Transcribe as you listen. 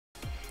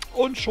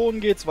Und schon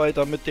geht's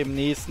weiter mit dem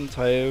nächsten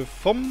Teil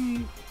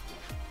vom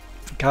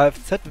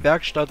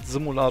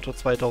Kfz-Werkstatt-Simulator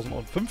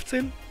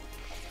 2015.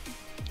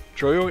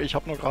 Entschuldigung, ich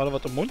habe noch gerade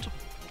was im Mund.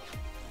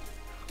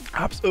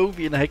 Hab's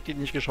irgendwie in der Hektik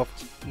nicht geschafft,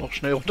 noch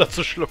schnell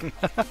runterzuschlucken.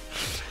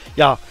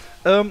 Ja,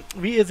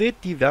 wie ihr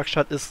seht, die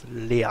Werkstatt ist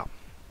leer.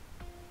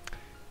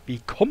 Wie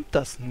kommt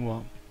das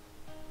nur?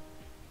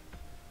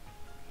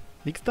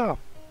 Nichts da.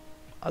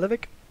 Alle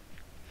weg.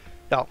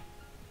 Ja,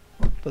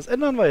 das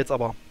ändern wir jetzt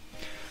aber.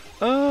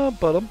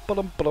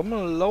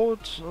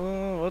 Laut,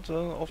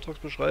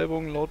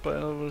 Auftragsbeschreibung, laut bei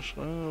einer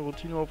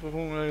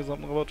Routineaufprüfung der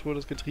gesamten Reparatur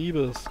des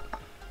Getriebes.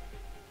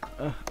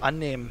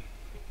 Annehmen.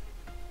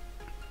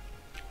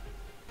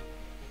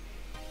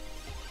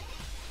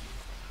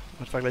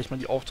 Damit wir gleich mal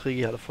die Aufträge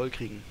hier alle voll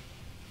kriegen.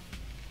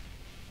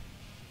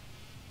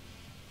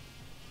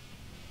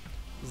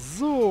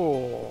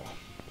 So.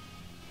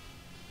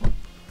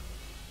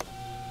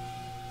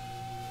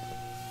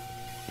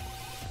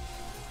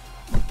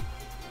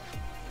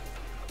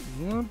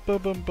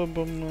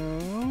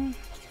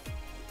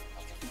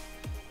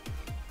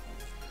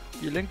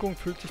 Die Lenkung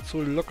fühlt sich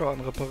zu locker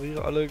an.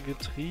 Repariere alle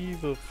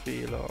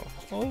Getriebefehler.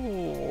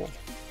 Oh.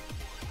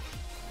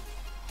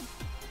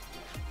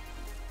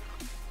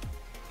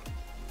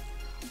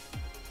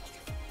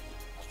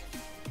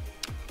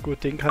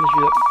 Gut, den kann ich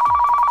wieder...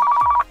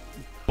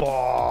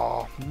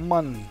 Boah,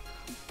 Mann.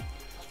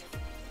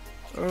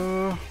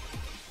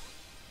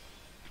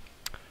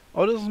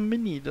 Aber das ist ein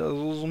Mini,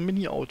 also so ein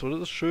Mini-Auto.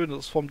 Das ist schön, das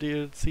ist vom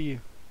DLC.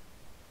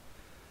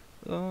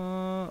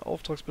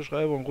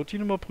 Auftragsbeschreibung.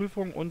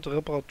 Routineüberprüfung und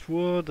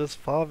Reparatur des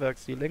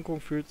Fahrwerks. Die Lenkung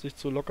fühlt sich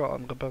zu locker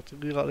an.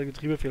 Repariere alle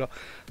Getriebefehler.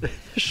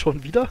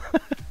 Schon wieder?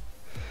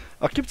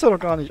 Ach, gibt's ja noch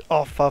gar nicht.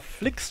 Oh,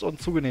 verflixt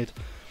und zugenäht.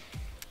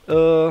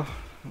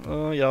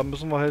 Ja,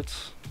 müssen wir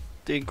halt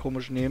den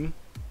komisch nehmen.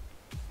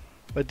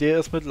 Weil der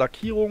ist mit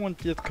Lackierung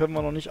und jetzt können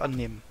wir noch nicht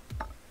annehmen.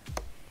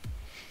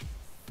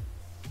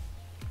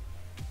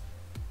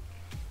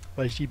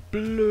 Weil ich die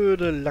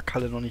blöde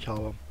Lackhalle noch nicht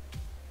habe.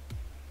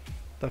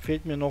 Da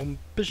fehlt mir noch ein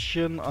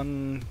bisschen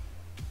an...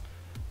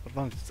 Was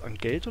war das jetzt? An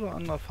Geld oder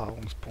an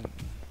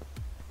Erfahrungspunkten?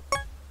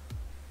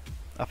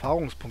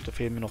 Erfahrungspunkte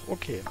fehlen mir noch.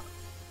 Okay.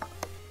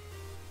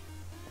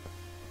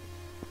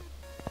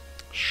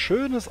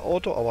 Schönes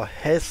Auto, aber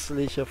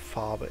hässliche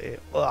Farbe, ey.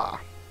 Uah.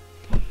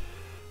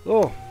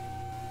 So.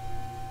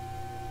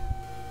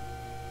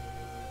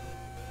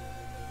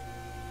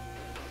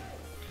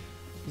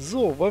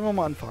 So, wollen wir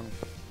mal anfangen.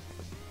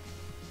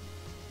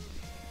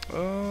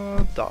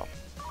 Da.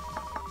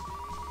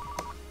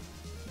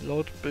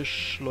 Laut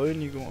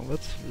Beschleunigung. Was?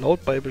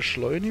 Laut bei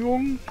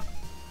Beschleunigung.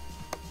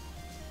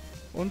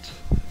 Und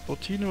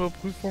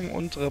Routineüberprüfung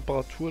und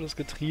Reparatur des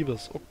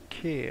Getriebes.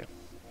 Okay.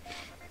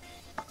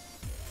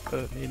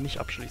 Nee, nicht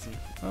abschließen.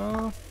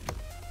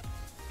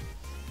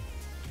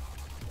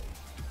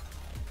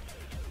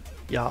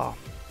 Ja.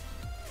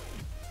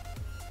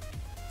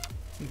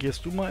 Dann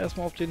gehst du mal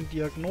erstmal auf den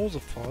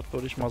Diagnosepfad,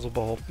 würde ich mal so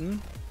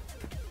behaupten.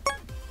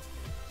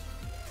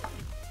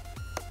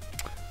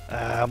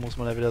 Muss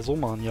man ja wieder so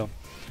machen hier.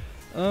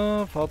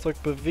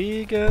 Fahrzeug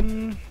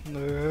bewegen.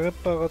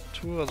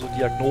 Reparatur, also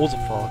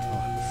Diagnosepfad.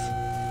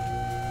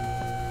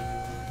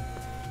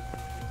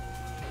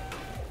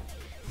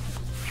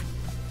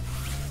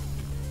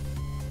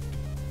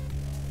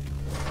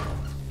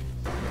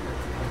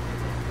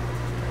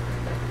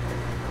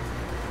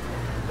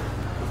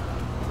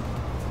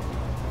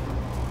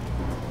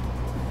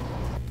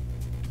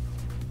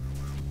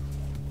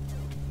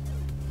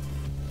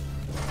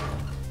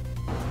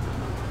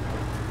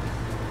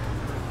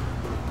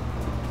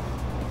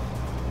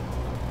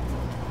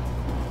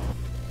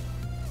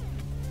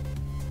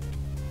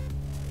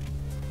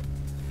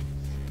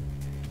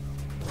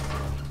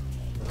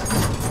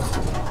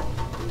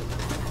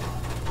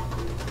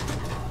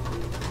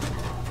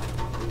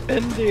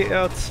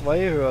 NDR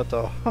 2 hört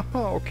er.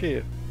 Haha,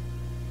 okay.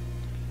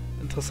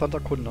 Interessanter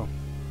Kunde.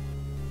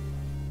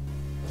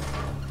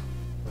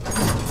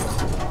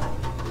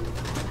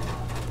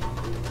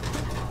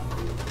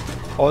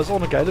 Aber ist auch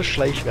eine geile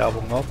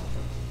Schleichwerbung, ne?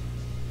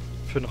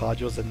 Für einen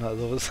Radiosender,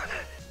 also ist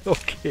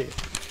okay.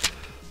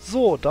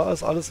 So, da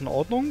ist alles in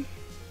Ordnung.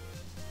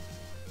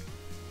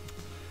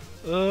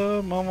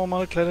 Machen wir mal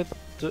eine kleine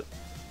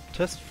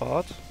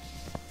Testfahrt.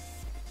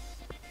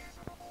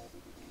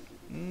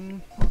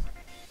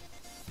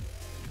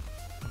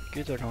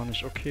 Geht ja gar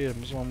nicht. Okay,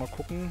 müssen wir mal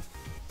gucken.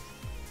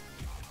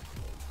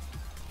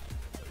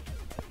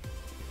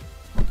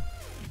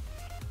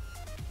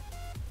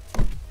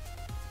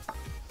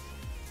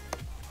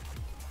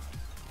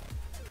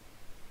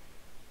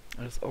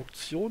 Das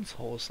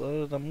Auktionshaus,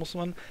 da muss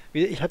man...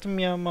 Ich hatte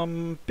mir mal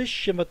ein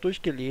bisschen was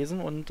durchgelesen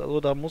und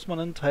also da muss man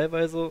dann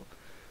teilweise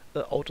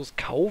Autos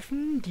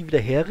kaufen, die wieder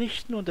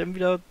herrichten und dann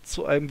wieder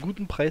zu einem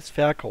guten Preis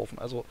verkaufen.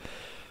 Also,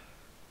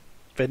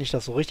 wenn ich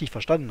das so richtig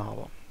verstanden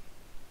habe.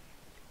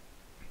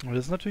 Und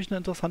das ist natürlich eine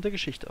interessante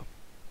Geschichte.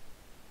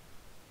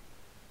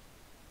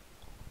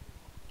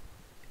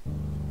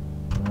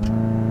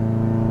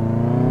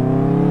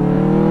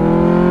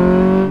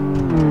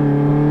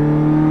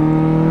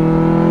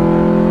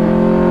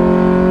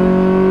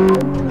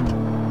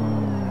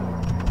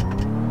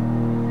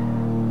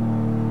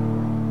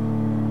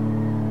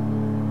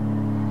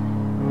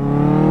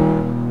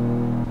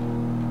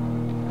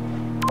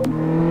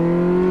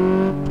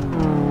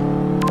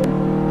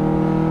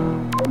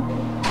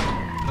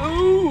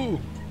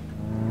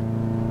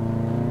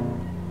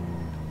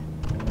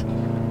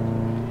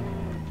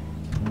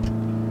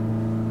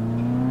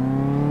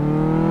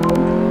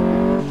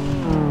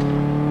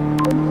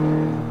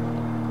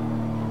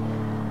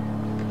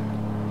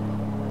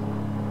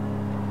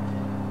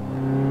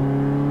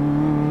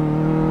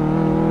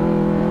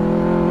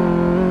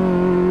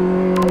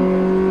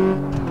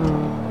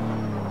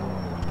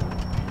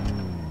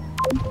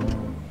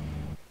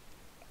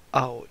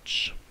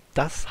 Autsch.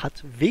 Das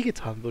hat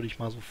wehgetan, würde ich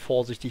mal so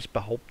vorsichtig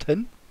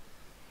behaupten.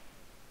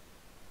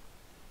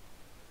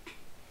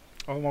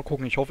 Aber mal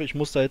gucken, ich hoffe, ich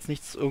muss da jetzt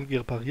nichts irgendwie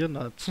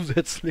reparieren,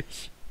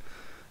 zusätzlich.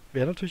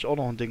 Wäre natürlich auch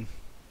noch ein Ding.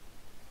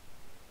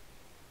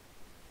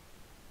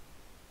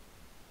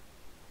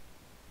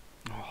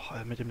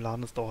 Oh, mit dem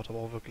Laden, das dauert aber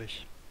auch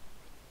wirklich.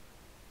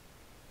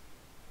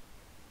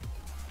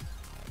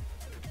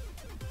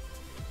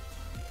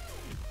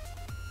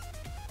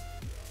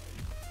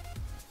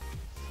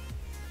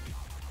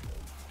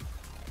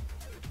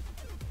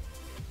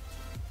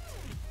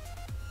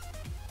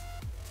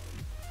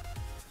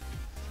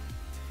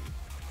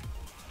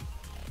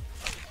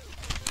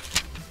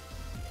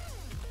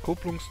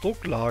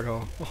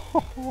 Kupplungsdrucklager.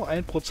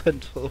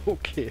 1%.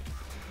 Okay.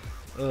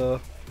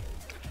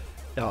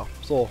 Ja,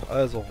 so,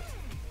 also.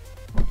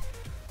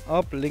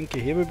 Ab, linke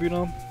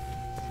Hebelbühne.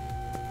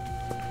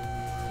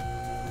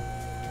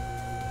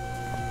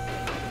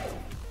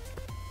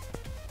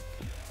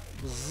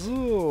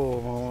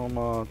 So, machen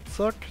wir mal.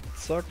 Zack,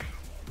 zack.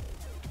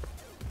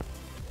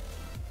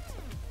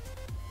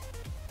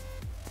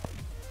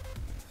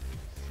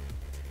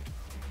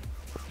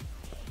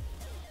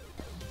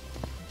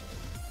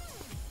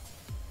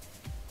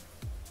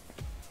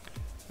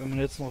 Wenn man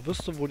jetzt noch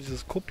wüsste, wo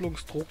dieses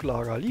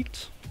Kupplungsdrucklager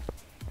liegt.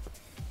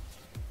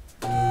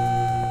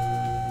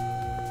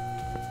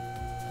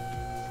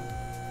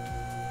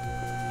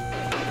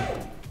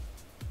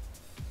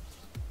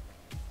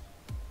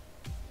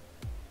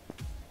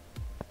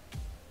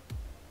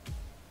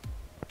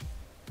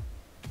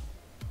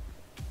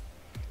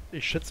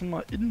 Ich schätze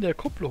mal in der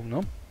Kupplung,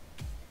 ne?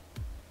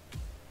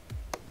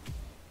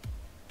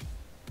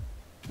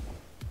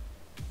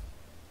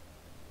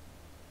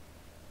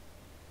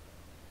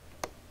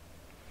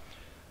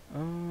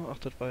 Ach,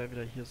 das war ja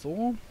wieder hier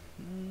so.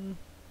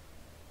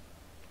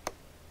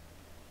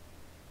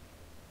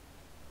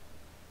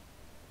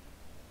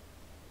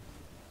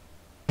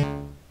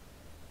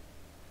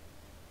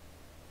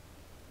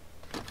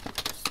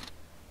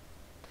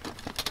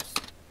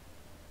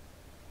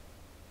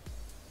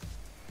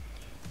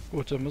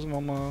 Gut, dann müssen wir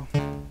mal...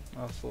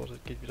 Ach so,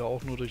 das geht wieder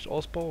auch nur durch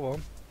Ausbau,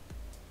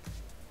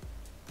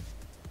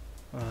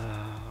 wa?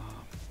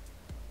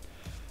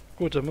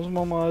 Gut, dann müssen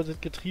wir mal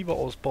das Getriebe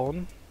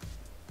ausbauen.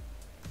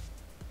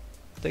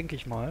 Denke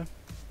ich mal.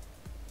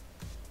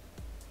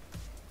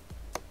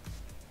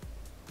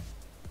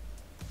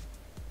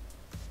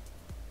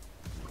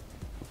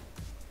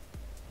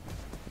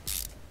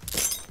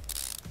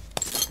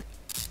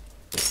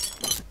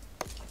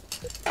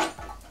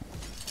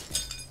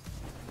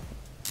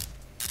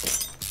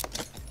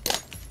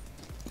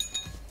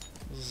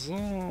 So.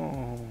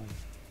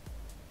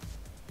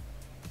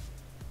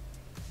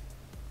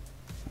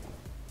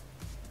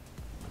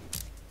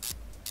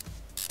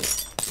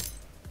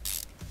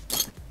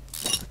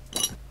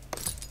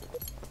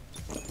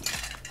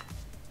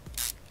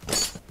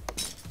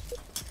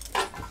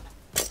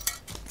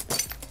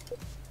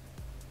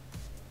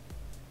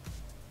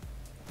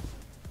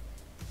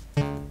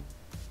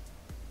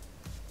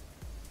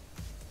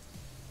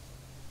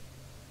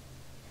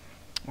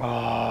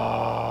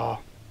 Ah.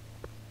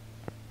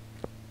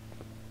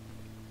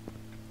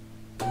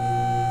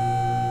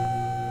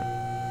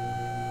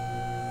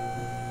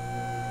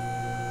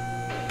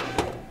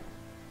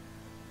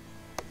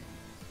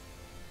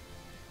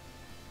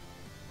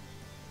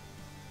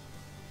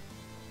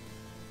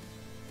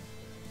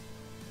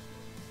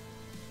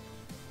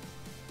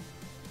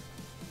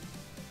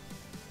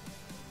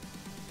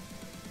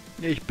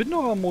 Ja, ich bin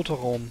noch am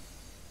Motorraum.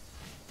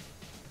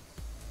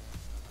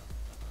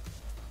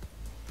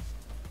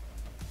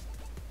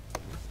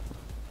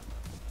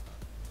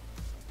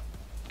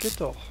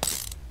 Geht doch.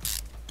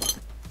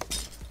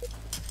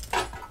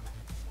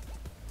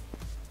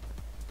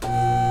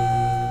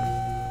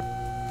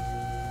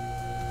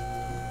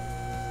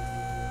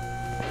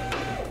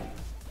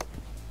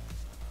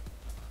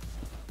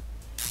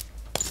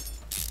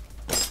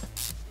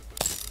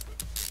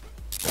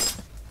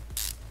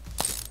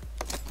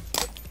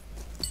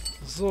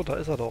 So, da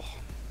ist er doch.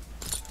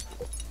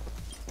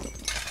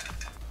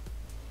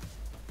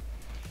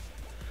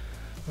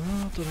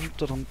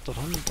 Dadam.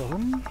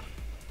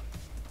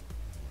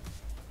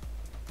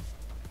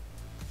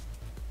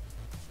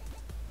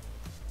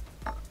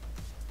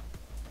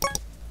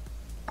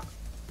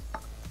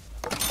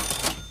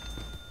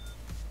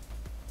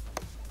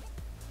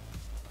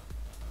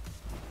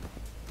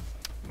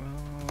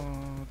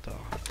 Da.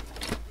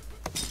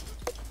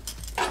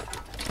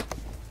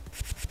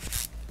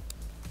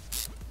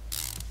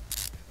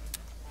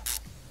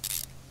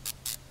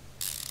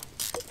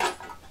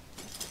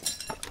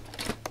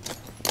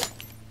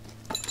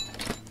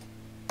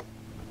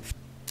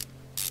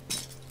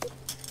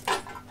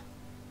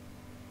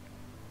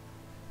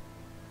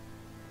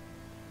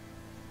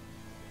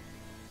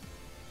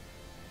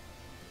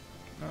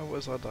 Ja, wo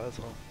ist er? Da ist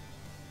er.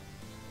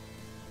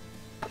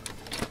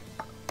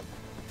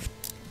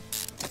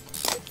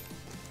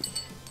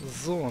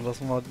 So,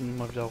 lassen wir den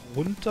mal wieder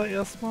runter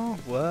erstmal.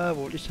 Wo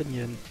will ich denn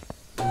hier hin?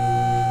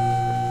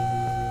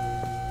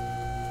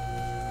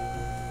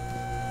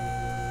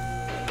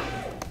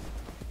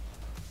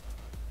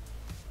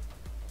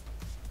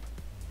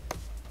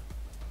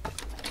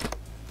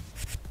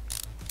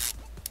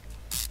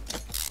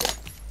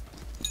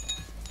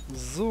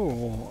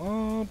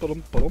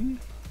 badum, badum.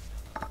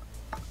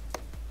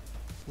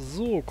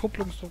 So,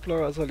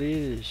 Kupplungsdrucklager ist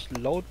erledigt.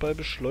 Laut bei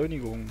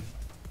Beschleunigung.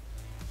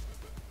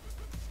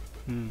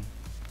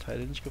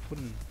 Teile nicht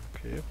gefunden.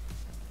 Okay.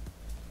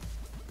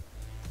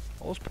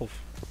 Auspuff.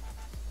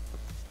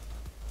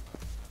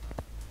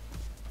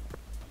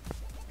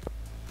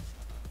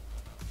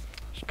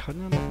 Ich kann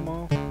ja noch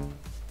mal...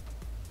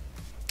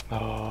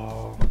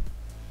 Oh.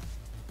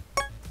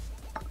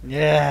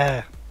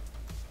 Yeah.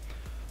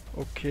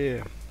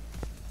 Okay.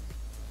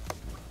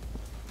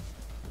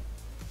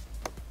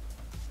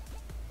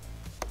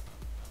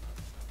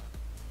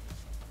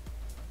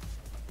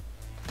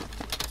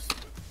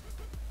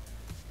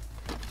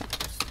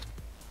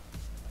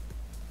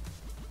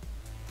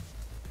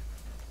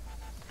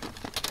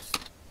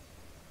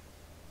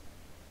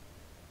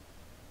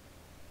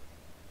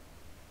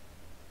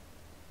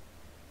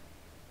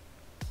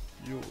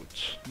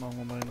 Gut, machen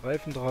wir mal den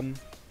Reifen dran.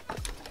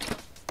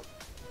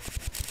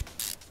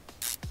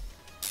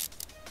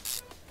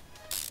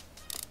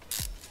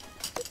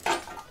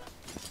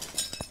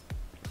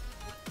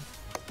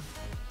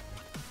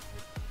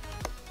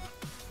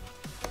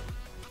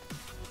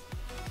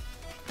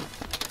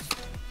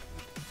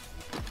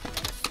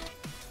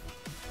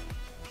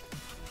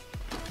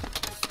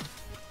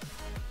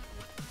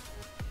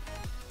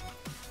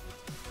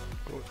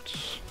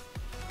 Gut.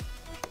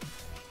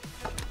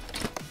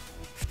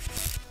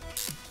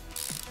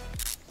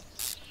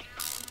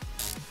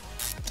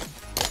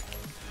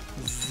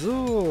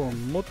 So,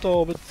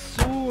 Motorhaube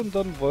zu und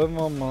dann wollen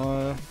wir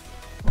mal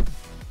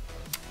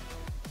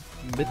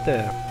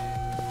Mitte.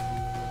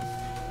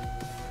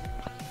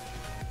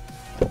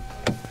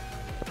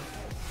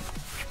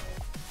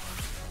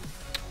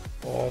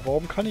 Oh,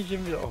 warum kann ich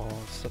irgendwie... Oh,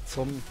 ist das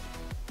zum...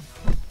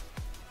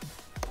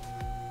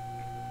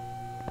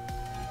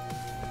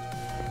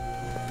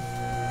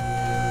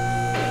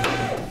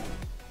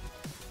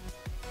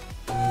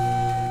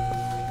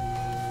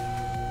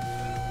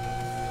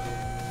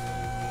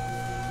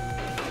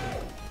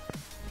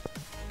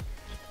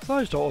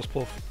 Sag ich doch,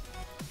 Auspuff.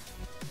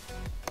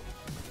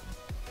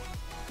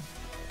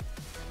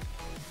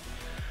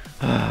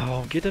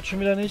 Warum geht das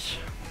schon wieder nicht?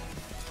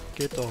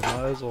 Geht doch, na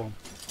also.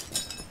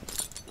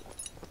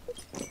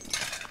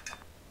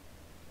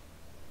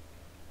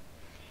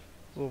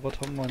 So, was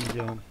haben wir denn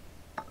hier?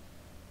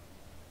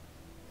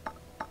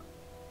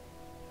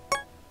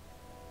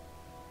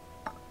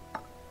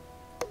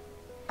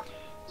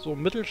 So,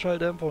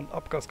 Mittelschalldämpfer und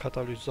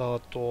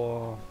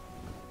Abgaskatalysator.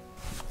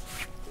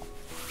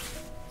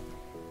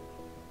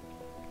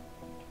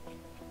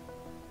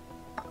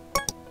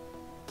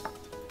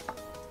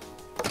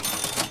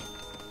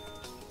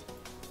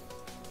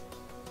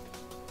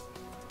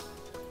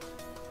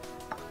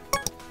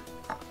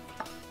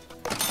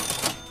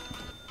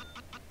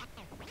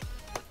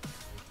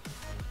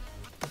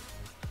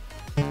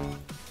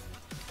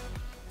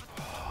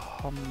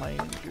 Oh, meine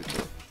Güte.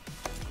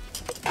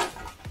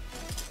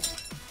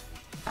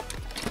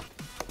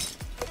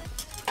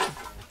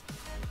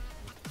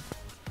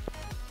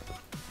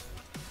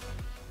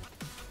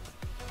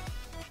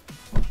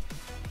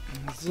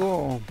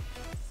 So.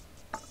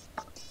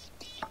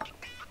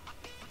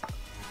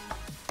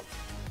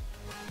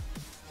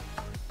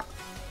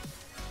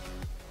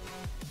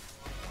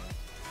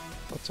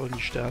 Was sollen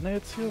die Sterne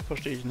jetzt hier?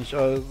 Verstehe ich nicht.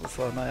 Also,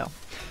 naja.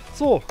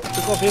 So,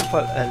 ist auf jeden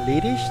Fall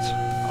erledigt.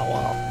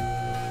 Aua.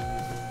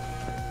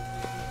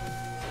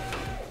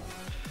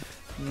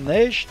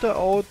 Nächste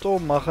Auto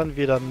machen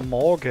wir dann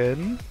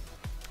morgen.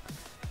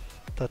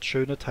 Das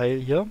schöne Teil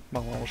hier.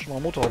 Machen wir schon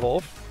mal Motorhaube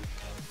auf.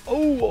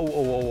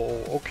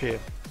 Oh, okay.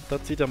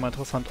 Das sieht ja mal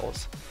interessant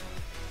aus.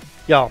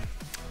 Ja,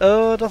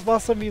 das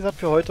war's dann wie gesagt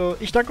für heute.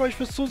 Ich danke euch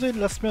fürs Zusehen.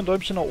 Lasst mir ein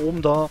Däumchen nach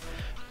oben da.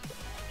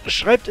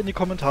 Schreibt in die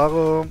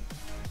Kommentare.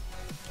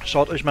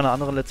 Schaut euch meine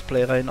anderen Let's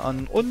Play-Reihen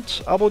an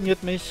und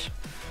abonniert mich.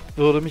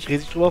 Würde mich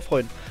riesig drüber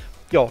freuen.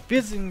 Ja,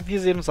 wir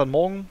sehen uns dann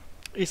morgen.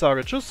 Ich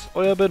sage Tschüss,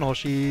 euer Ben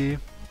Hoshi.